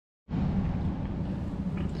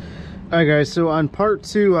Alright guys, so on part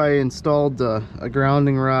 2 I installed a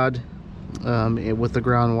grounding rod with the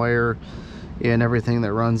ground wire and everything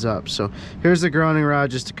that runs up. So here's the grounding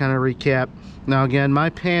rod, just to kind of recap. Now again, my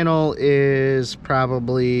panel is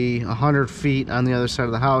probably 100 feet on the other side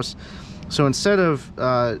of the house. So instead of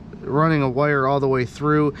running a wire all the way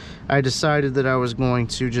through, I decided that I was going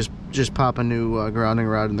to just pop a new grounding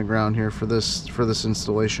rod in the ground here for this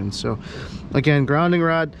installation. So again, grounding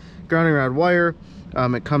rod wire.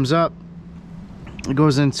 It comes up, it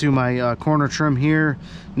goes into my corner trim here.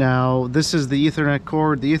 Now this is the Ethernet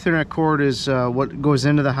cord. The Ethernet cord is what goes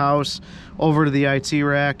into the house over to the IT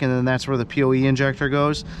rack, and then that's where the PoE injector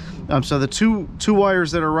goes. So the two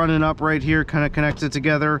wires that are running up right here, kind of connected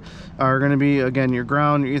together, are going to be, again, your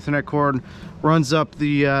ground. Your Ethernet cord runs up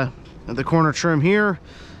the corner trim here,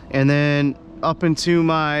 and then up into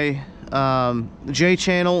my J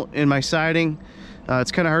channel in my siding.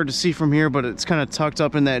 It's kind of hard to see from here, but it's kind of tucked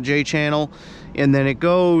up in that J channel, and then it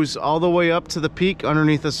goes all the way up to the peak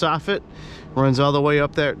underneath the soffit, runs all the way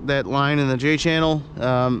up that line in the J channel,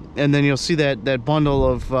 and then you'll see that bundle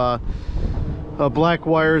of black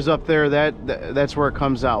wires up there. That's where it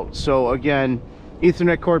comes out. So again,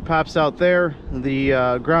 Ethernet cord pops out there,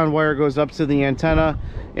 the ground wire goes up to the antenna,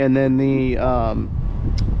 and then the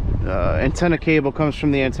antenna cable comes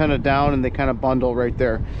from the antenna down, and they kind of bundle right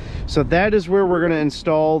there. So that is where we're going to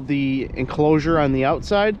install the enclosure on the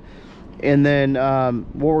outside. And then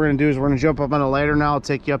what we're going to do is we're going to jump up on a ladder now. I'll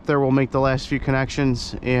take you up there, we'll make the last few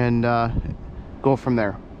connections, and go from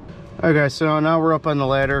there. Alright guys, so now we're up on the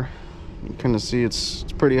ladder. You can kind of see it's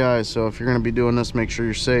pretty high, so if you're going to be doing this, make sure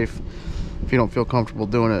you're safe. If you don't feel comfortable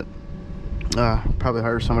doing it, probably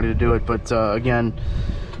hire somebody to do it. But again,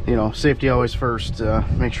 you know, safety always first.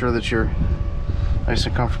 Make sure that you're nice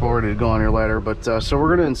and comfortable, ready to go on your ladder. But so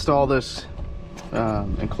we're going to install this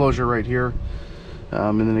enclosure right here,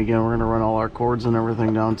 and then again, we're going to run all our cords and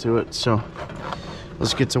everything down to it. So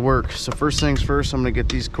let's get to work. So first things first, I'm going to get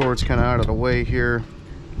these cords kind of out of the way here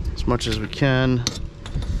as much as we can.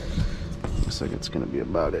 Looks like it's going to be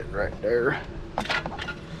about it right there. But,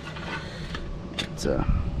 all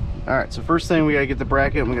right, so first thing, we got to get the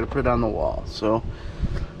bracket, and we got to put it on the wall. So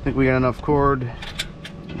I think we got enough cord,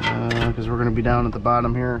 because we're going to be down at the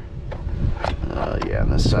bottom here. Yeah,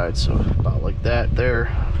 on this side, so about like that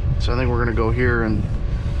there. So I think we're going to go here, and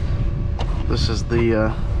this is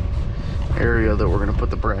the area that we're going to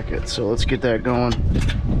put the bracket. So let's get that going.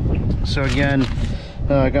 So again,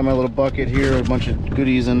 I got my little bucket here, a bunch of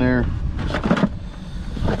goodies in there.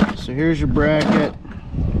 So here's your bracket.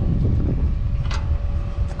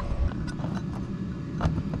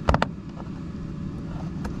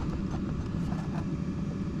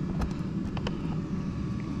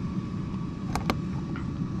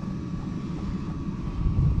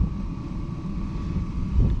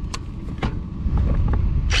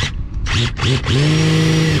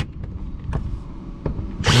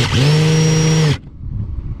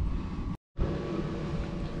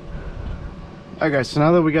 Alright guys, so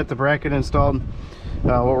now that we got the bracket installed,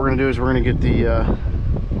 what we're going to do is we're going to get the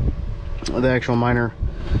actual miner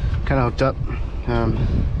kind of hooked up. So I'm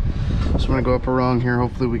going to go up a rung here.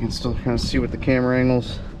 Hopefully we can still kind of see with the camera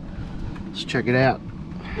angles. Let's check it out.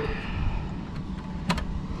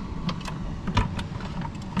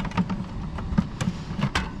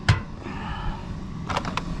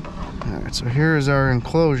 Alright, so here is our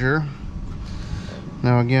enclosure.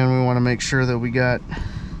 Now again, we want to make sure that we got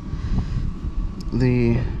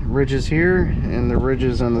the ridges here and the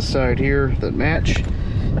ridges on the side here that match,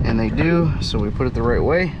 and they do, so we put it the right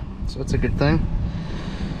way, so that's a good thing.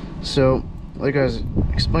 So like I was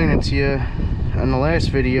explaining to you in the last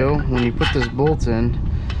video, when you put this bolt in,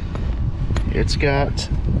 it's got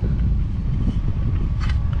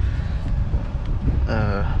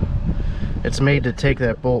it's made to take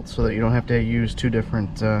that bolt so that you don't have to use two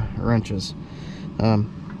different wrenches.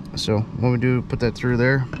 So what we do, put that through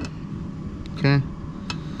there. Okay,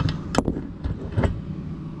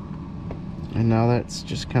 and now that's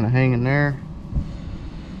just kind of hanging there,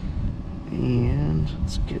 and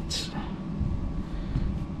let's get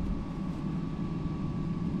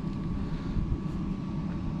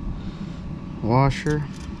washer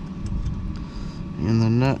and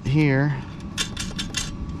the nut here,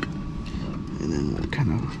 and then we'll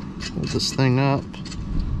kind of hold this thing up.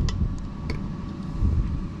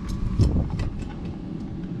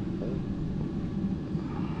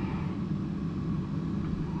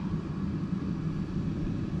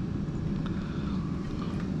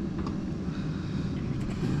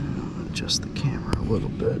 Adjust the camera a little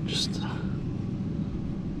bit, just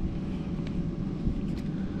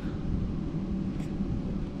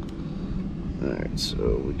Alright,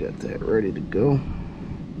 so we got that ready to go.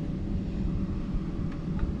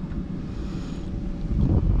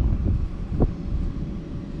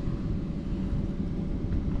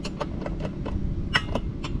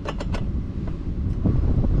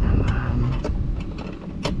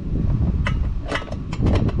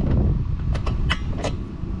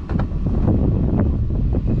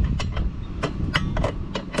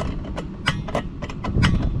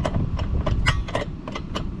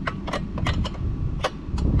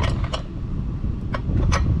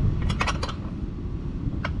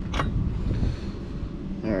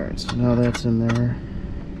 Alright, so now that's in there.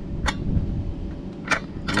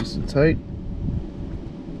 Nice and tight.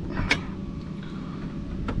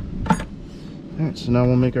 Alright, so now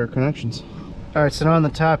we'll make our connections. Alright, so now on the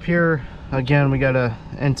top here, again, we got a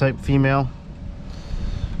N-type female.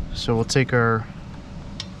 So we'll take our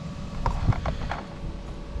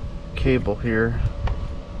cable here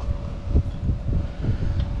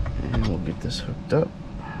and we'll get this hooked up.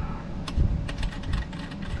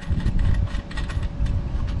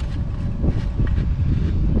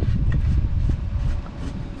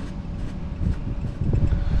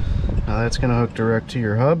 Now that's going to hook direct to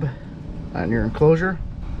your hub on your enclosure.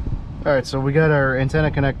 Alright, so we got our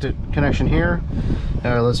antenna connection here.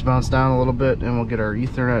 Let's bounce down a little bit and we'll get our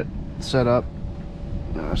Ethernet set up.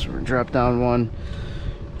 So we're going to drop down one.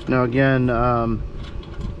 Now again,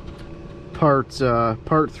 part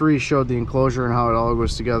 3 showed the enclosure and how it all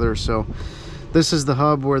goes together. So this is the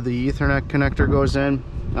hub where the Ethernet connector goes in.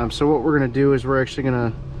 So what we're going to do is we're actually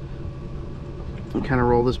going to kind of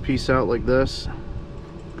roll this piece out like this.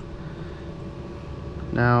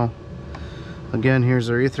 Now again, here's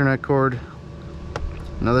our Ethernet cord.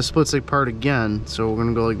 Now this splits apart again, so we're going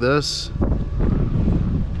to go like this.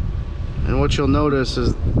 And what you'll notice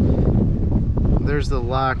is there's the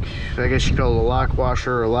lock, I guess you call it a lock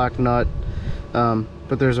washer or lock nut,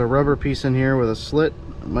 but there's a rubber piece in here with a slit.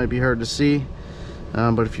 It might be hard to see,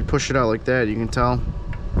 but if you push it out like that, you can tell.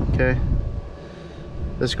 Okay,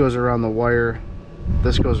 this goes around the wire,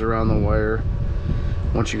 this goes around the wire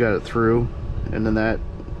once you got it through, and then that,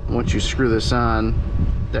 once you screw this on,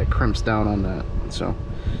 that crimps down on that. So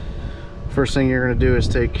first thing you're going to do is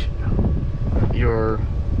take your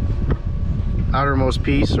outermost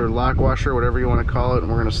piece or lock washer, whatever you want to call it, and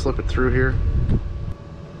we're going to slip it through here.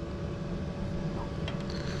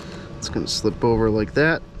 It's going to slip over like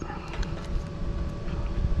that.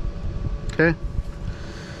 Okay,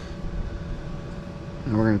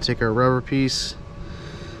 and we're going to take our rubber piece,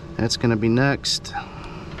 that's going to be next.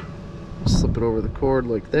 Slip it over the cord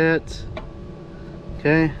like that.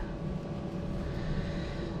 Okay,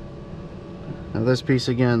 now this piece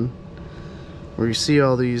again, where you see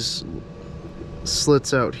all these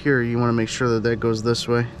slits out here, you want to make sure that that goes this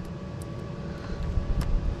way.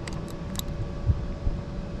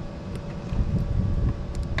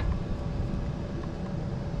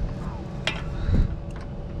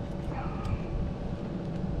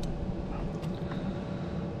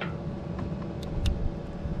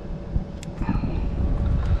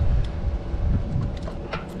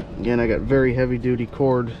 Again, I got very heavy duty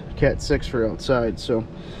cord, Cat 6 for outside, so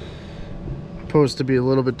supposed to be a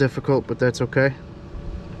little bit difficult, but that's okay.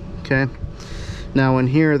 Okay, now in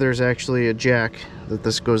here there's actually a jack that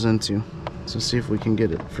this goes into, so see if we can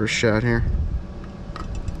get it first shot here.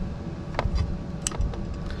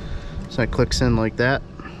 So that clicks in like that.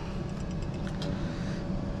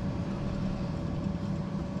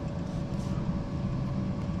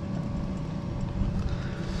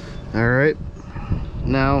 All right,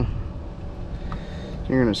 now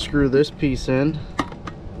you're going to screw this piece in.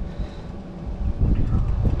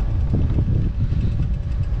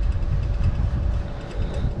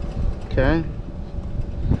 Okay,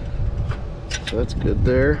 so that's good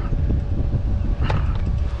there.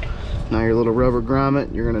 Now your little rubber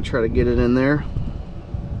grommet, you're going to try to get it in there.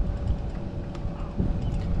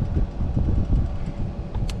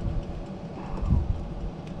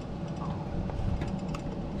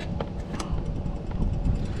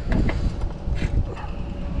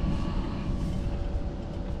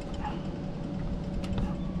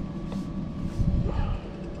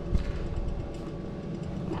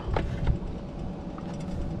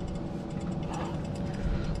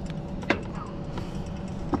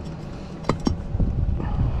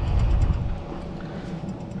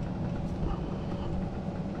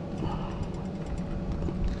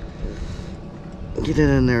 Get it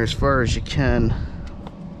in there as far as you can.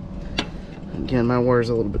 Again, my wire's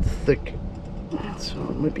a little bit thick, so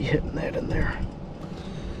I might be hitting that in there.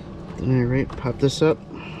 At any rate, pop this up.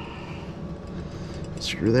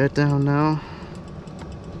 Screw that down now.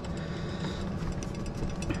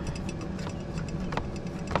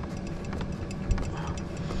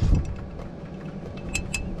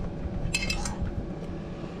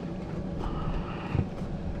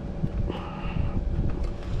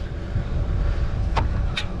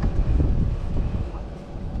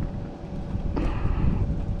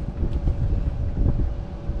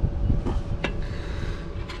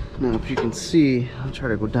 hope you can see. I'll try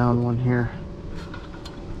to go down one here.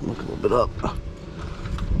 Look a little bit up.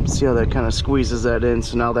 See how that kind of squeezes that in,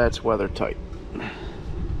 so now that's weather tight.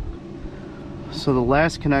 So the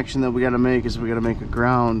last connection that we got to make is we got to make a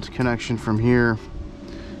ground connection from here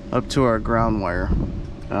up to our ground wire.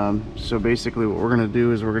 So basically what we're going to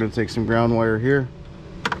do is we're going to take some ground wire here,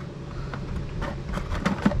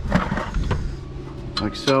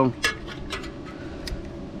 like so,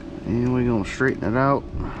 and we're going to straighten it out.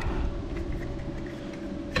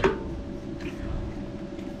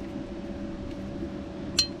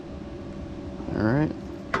 Alright,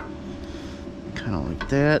 kind of like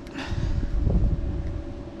that.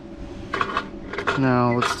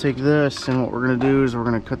 Now let's take this, and what we're going to do is we're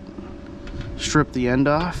going to strip the end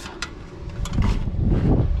off.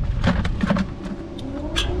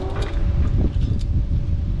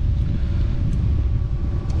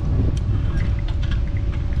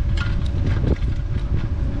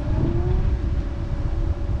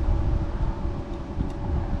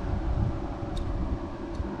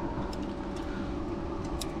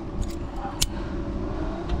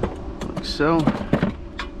 Like so.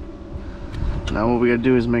 Now what we gotta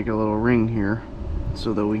do is make a little ring here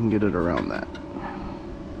so that we can get it around that.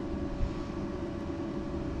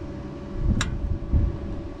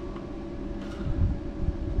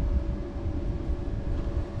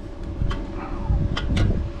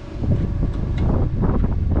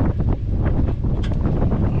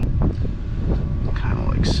 Kind of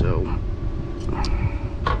like so.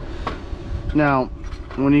 Now,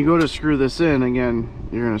 when you go to screw this in, again,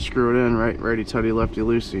 you're gonna screw it in, right? Righty-tighty,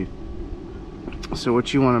 lefty-loosey. So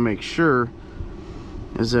what you want to make sure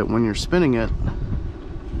is that when you're spinning it,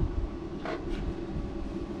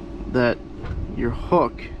 that your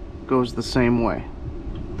hook goes the same way.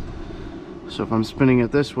 So if I'm spinning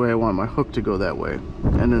it this way, I want my hook to go that way,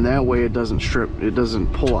 and then that way it doesn't strip, it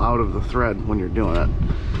doesn't pull out of the thread when you're doing it.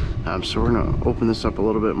 So we're going to open this up a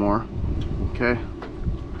little bit more. Okay.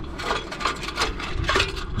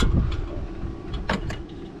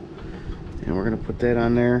 And we're going to put that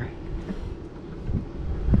on there.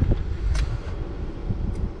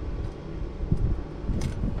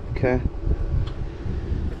 Okay.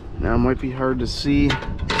 Now it might be hard to see,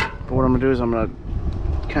 but what I'm gonna do is I'm gonna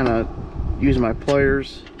kind of use my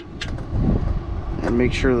pliers and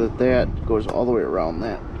make sure that that goes all the way around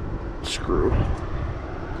that screw,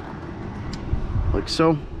 like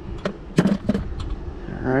so.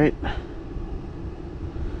 All right.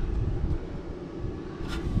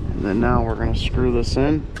 And then now we're gonna screw this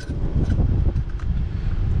in.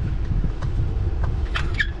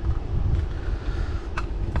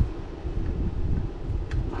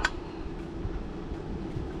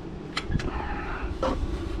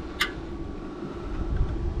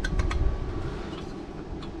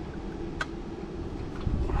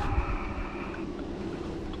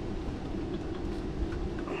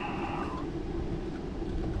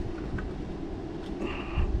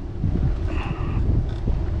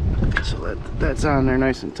 So that's on there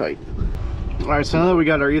nice and tight. All right, so now that we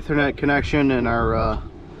got our Ethernet connection and our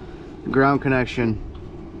ground connection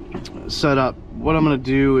set up, what I'm going to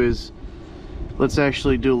do is let's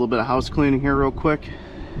actually do a little bit of house cleaning here real quick,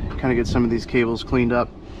 kind of get some of these cables cleaned up,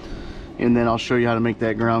 and then I'll show you how to make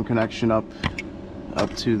that ground connection up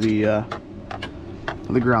to the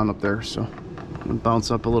ground up there. So I'm going to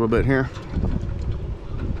bounce up a little bit here.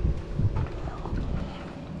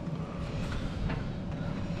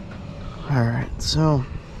 All right, so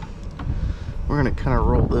we're going to kind of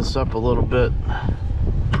roll this up a little bit.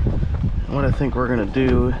 And what I think we're going to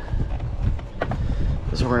do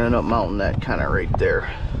is we're going to end up mounting that kind of right there,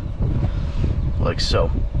 like so.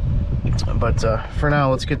 But for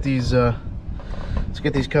now, let's get these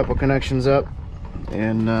couple connections up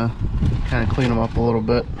and kind of clean them up a little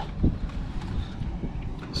bit.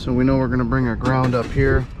 So we know we're going to bring our ground up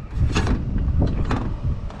here.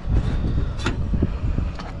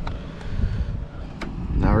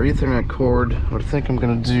 Our Ethernet cord, what I think I'm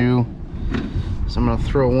going to do is I'm going to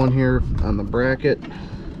throw one here on the bracket.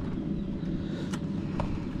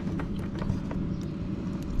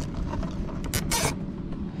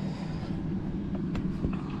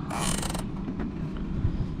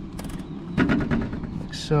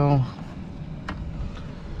 Like so.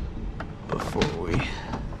 Before we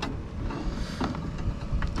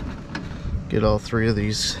get all three of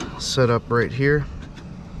these set up right here.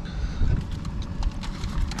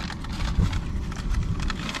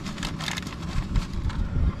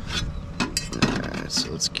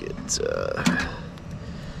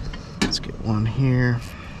 Let's get one here.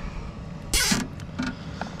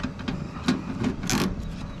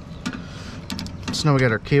 So now we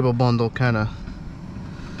got our cable bundle kind of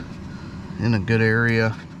in a good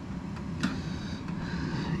area.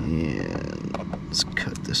 And let's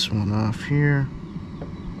cut this one off here.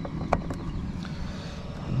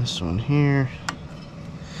 And this one here.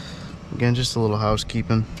 Again, just a little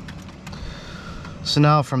housekeeping. So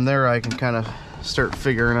now from there I can kind of start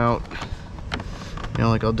figuring out, you know,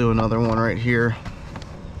 like I'll do another one right here,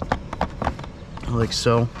 like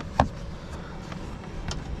so.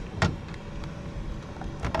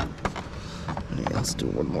 Yeah, let's do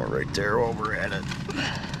one more right there while we're at it.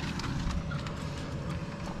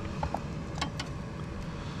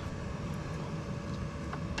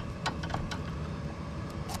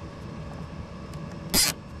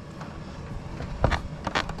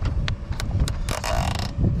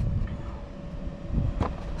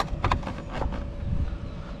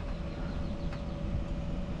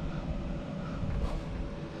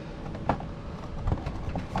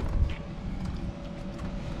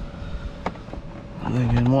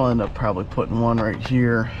 And we'll end up probably putting one right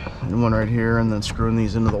here and one right here, and then screwing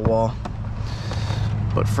these into the wall.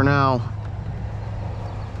 But for now,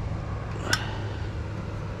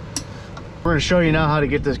 we're going to show you now how to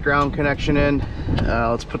get this ground connection in.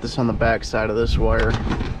 Let's put this on the back side of this wire,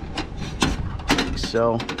 like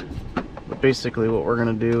so. But basically what we're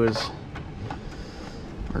going to do is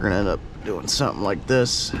we're going to end up doing something like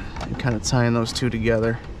this and kind of tying those two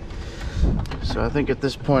together. So I think at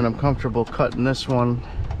this point I'm comfortable cutting this one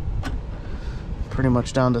pretty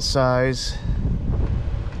much down to size,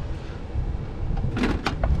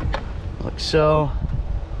 like so.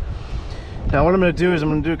 Now what I'm going to do is I'm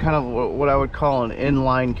going to do kind of what I would call an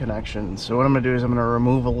inline connection. So what I'm going to do is I'm going to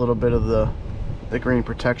remove a little bit of the green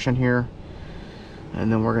protection here, and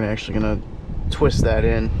then we're actually going to twist that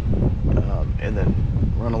in, and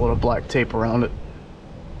then run a little black tape around it.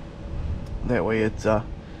 That way it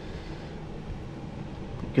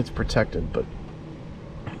gets protected. But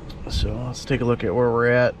so let's take a look at where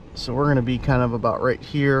we're at. So we're going to be kind of about right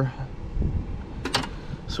here.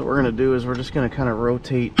 So what we're going to do is we're just going to kind of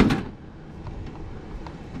rotate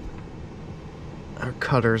our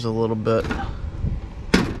cutters a little bit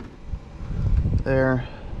there,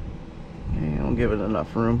 and we'll give it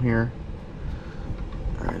enough room here,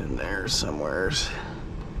 right in there somewheres.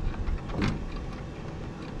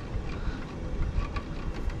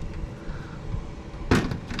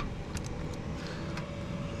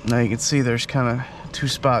 Now you can see there's kind of two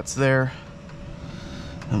spots there,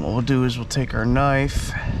 and what we'll do is we'll take our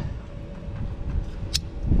knife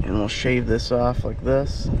and we'll shave this off like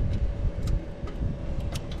this.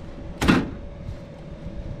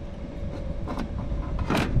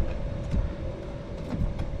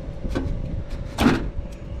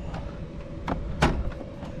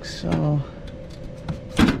 Like so.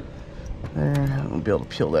 There, we'll be able to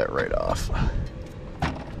peel that right off.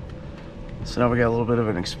 So now we got a little bit of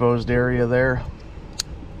an exposed area there.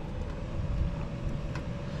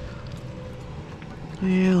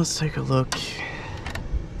 Yeah, let's take a look.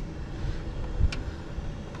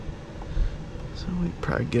 So we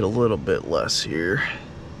probably get a little bit less here.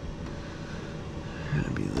 Gonna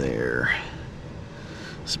be there.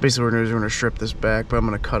 So basically what we're gonna strip this back, but I'm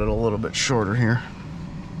gonna cut it a little bit shorter here.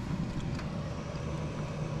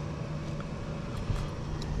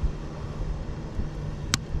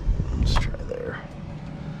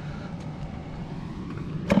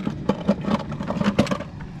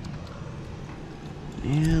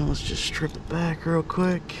 Yeah, let's just strip it back real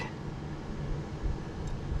quick.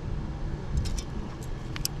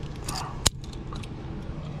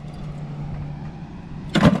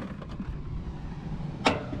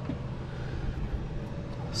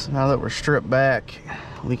 So now that we're stripped back,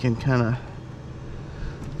 we can kind of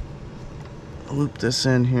loop this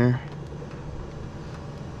in here.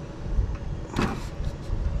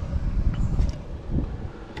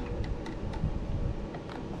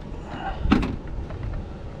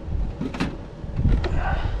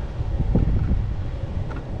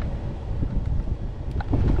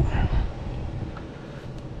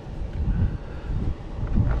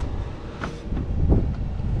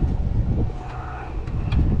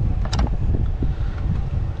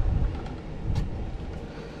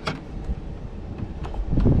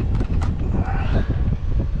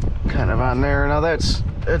 On there. Now that's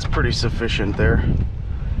pretty sufficient there.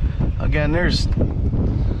 Again, there's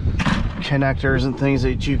connectors and things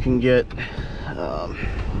that you can get.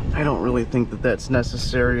 I don't really think that that's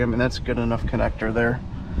necessary. I mean, that's a good enough connector there.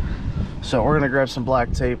 So we're gonna grab some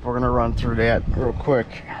black tape. We're gonna run through that real quick.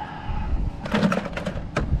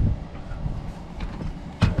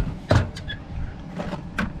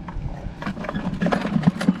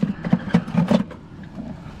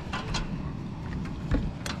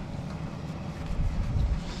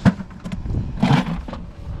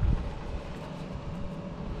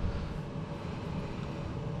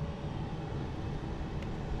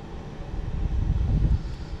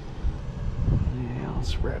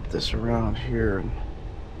 Let's wrap this around here and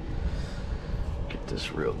get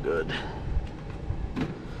this real good.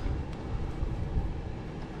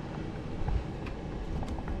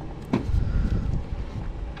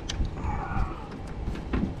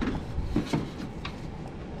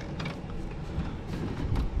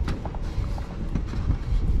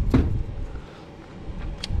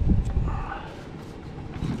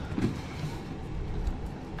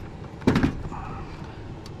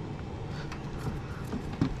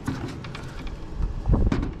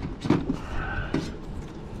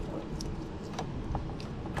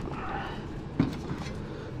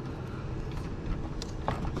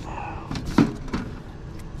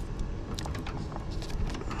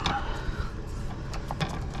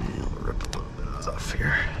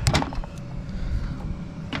 Here.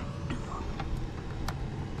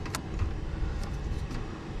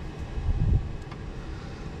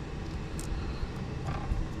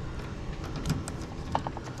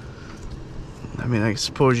 I mean, I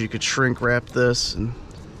suppose you could shrink wrap this and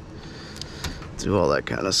do all that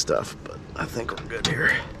kind of stuff, but I think we're good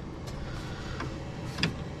here.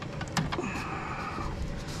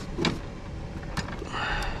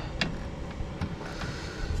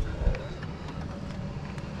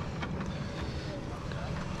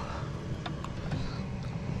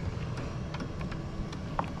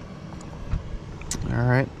 All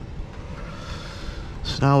right,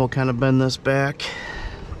 so now we'll kind of bend this back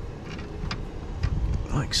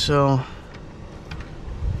like so.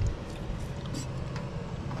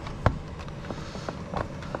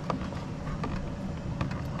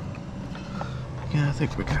 Yeah, I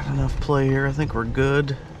think we got enough play here. I think we're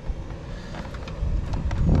good.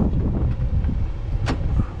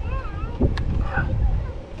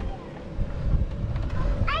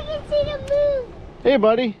 I can see the moon. Hey,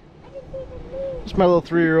 buddy. It's my little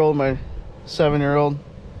 3-year-old, my 7-year-old.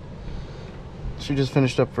 She just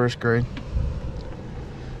finished up 1st grade.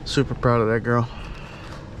 Super proud of that girl.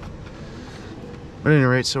 But at any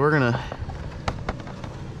rate, so we're gonna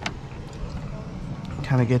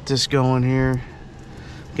kind of get this going here.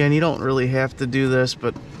 Again, you don't really have to do this,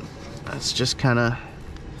 but it's just kind of,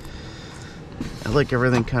 I like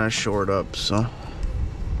everything kind of shored up, so.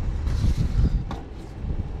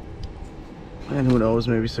 And who knows,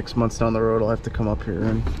 maybe 6 months down the road I'll have to come up here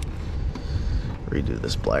and redo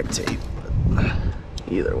this black tape. But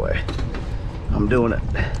either way, I'm doing it.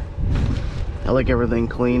 I like everything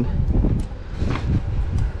clean.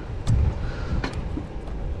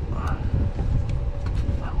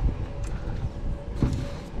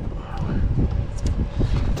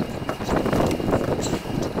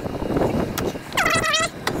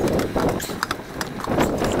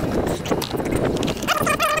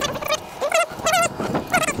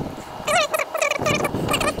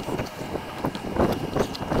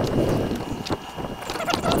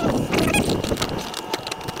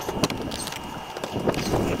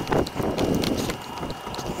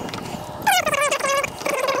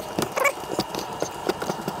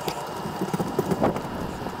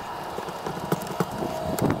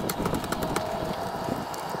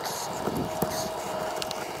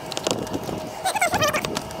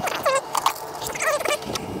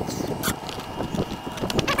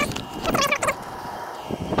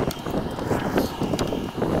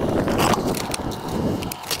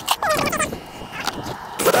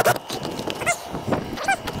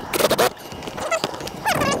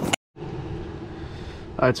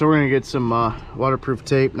 Alright, so we're gonna get some waterproof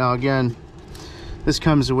tape. Now again, this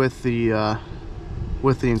comes with the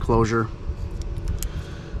enclosure.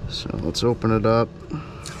 So let's open it up.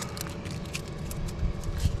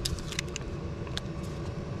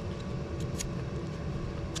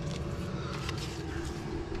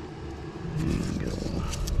 And get a little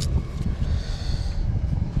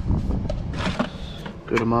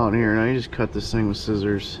good amount here. Now you just cut this thing with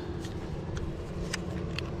scissors.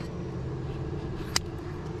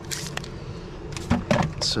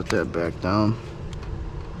 Set that back down.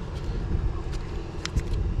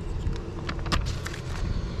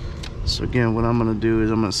 So again, what I'm going to do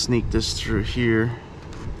is I'm going to sneak this through here.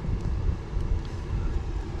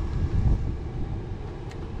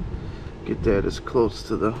 Get that as close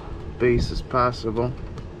to the base as possible.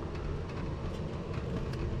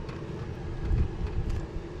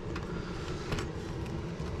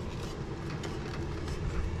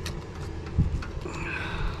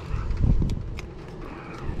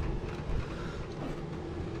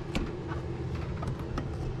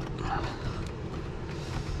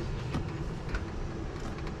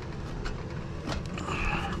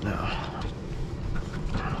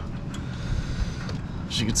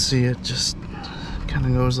 As you can see, it just kind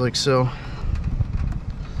of goes like so.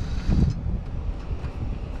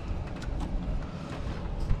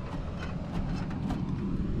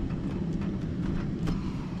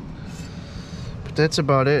 But that's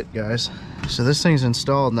about it, guys. So this thing's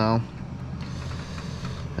installed now.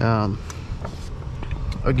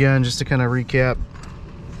 Again, just to kind of recap,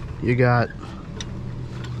 you got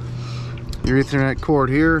your Ethernet cord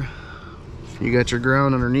here, you got your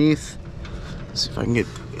ground underneath. Let's see if I can get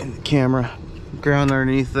in the camera. Ground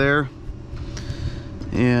underneath there,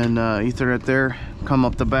 and Ethernet there, come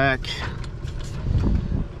up the back.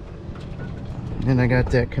 And I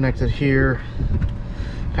got that connected here,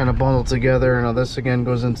 kind of bundled together. Now this again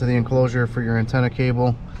goes into the enclosure for your antenna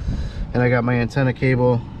cable. And I got my antenna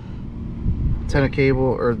cable,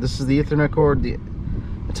 or this is the Ethernet cord, the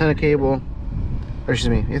antenna cable, or excuse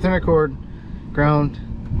me, Ethernet cord, ground,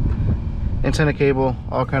 antenna cable,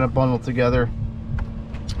 all kind of bundled together.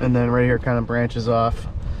 And then right here kind of branches off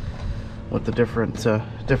with the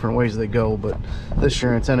different ways they go. But this is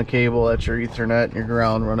your antenna cable, that's your Ethernet and your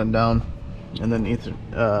ground running down, and then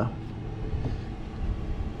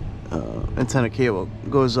antenna cable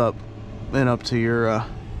goes up and up to your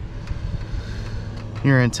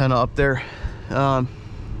antenna up there. But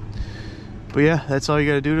yeah, that's all you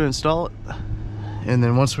got to do to install it. And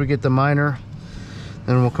then once we get the miner,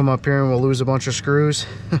 then we'll come up here and we'll lose a bunch of screws.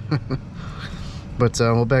 But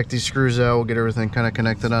we'll back these screws out, we'll get everything kind of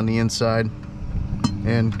connected on the inside.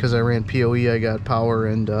 And because I ran PoE, I got power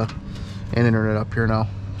and internet up here now.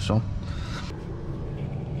 So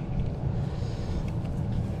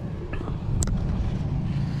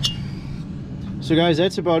guys,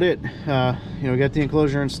 that's about it. You know, we got the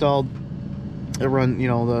enclosure installed. It run, you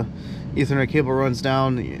know, the Ethernet cable runs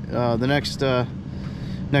down. The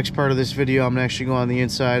next part of this video, I'm gonna actually go on the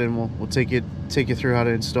inside and we'll take you through how to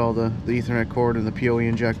install the Ethernet cord and the PoE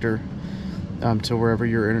injector to wherever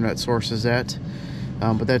your internet source is at.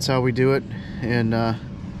 But that's how we do it. And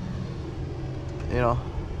you know,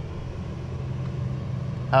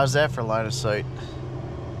 how's that for line of sight?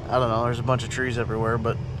 I don't know, there's a bunch of trees everywhere,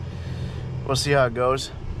 but we'll see how it goes.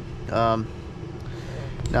 Now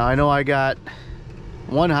I know I got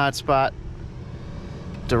one hotspot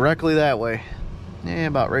directly that way, yeah,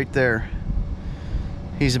 about right there.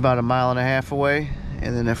 He's about 1.5 miles away,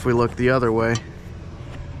 and then if we look the other way,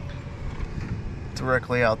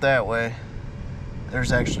 directly out that way,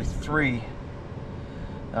 there's actually 3.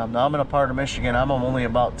 Now I'm in a part of Michigan. I'm only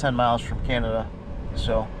about 10 miles from Canada,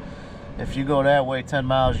 so if you go that way 10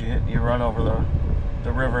 miles, you run over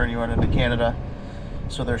the river and you run into Canada.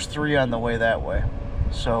 So there's 3 on the way that way.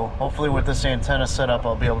 So hopefully with this antenna setup,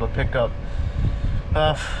 I'll be able to pick up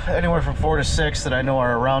anywhere from 4 to 6 that I know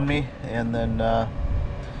are around me. And then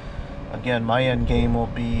again, my end game will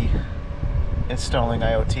be installing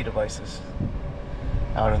IoT devices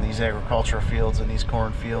out in these agricultural fields and these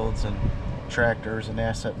corn fields and tractors and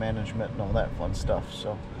asset management and all that fun stuff.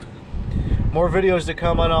 So more videos to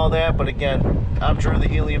come on all that. But again, I'm Drew the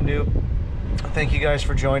Helium Noob. Thank you guys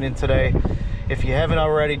for joining today. If you haven't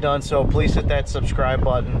already done so, please hit that subscribe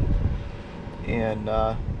button, and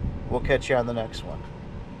we'll catch you on the next one.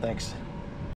 Thanks.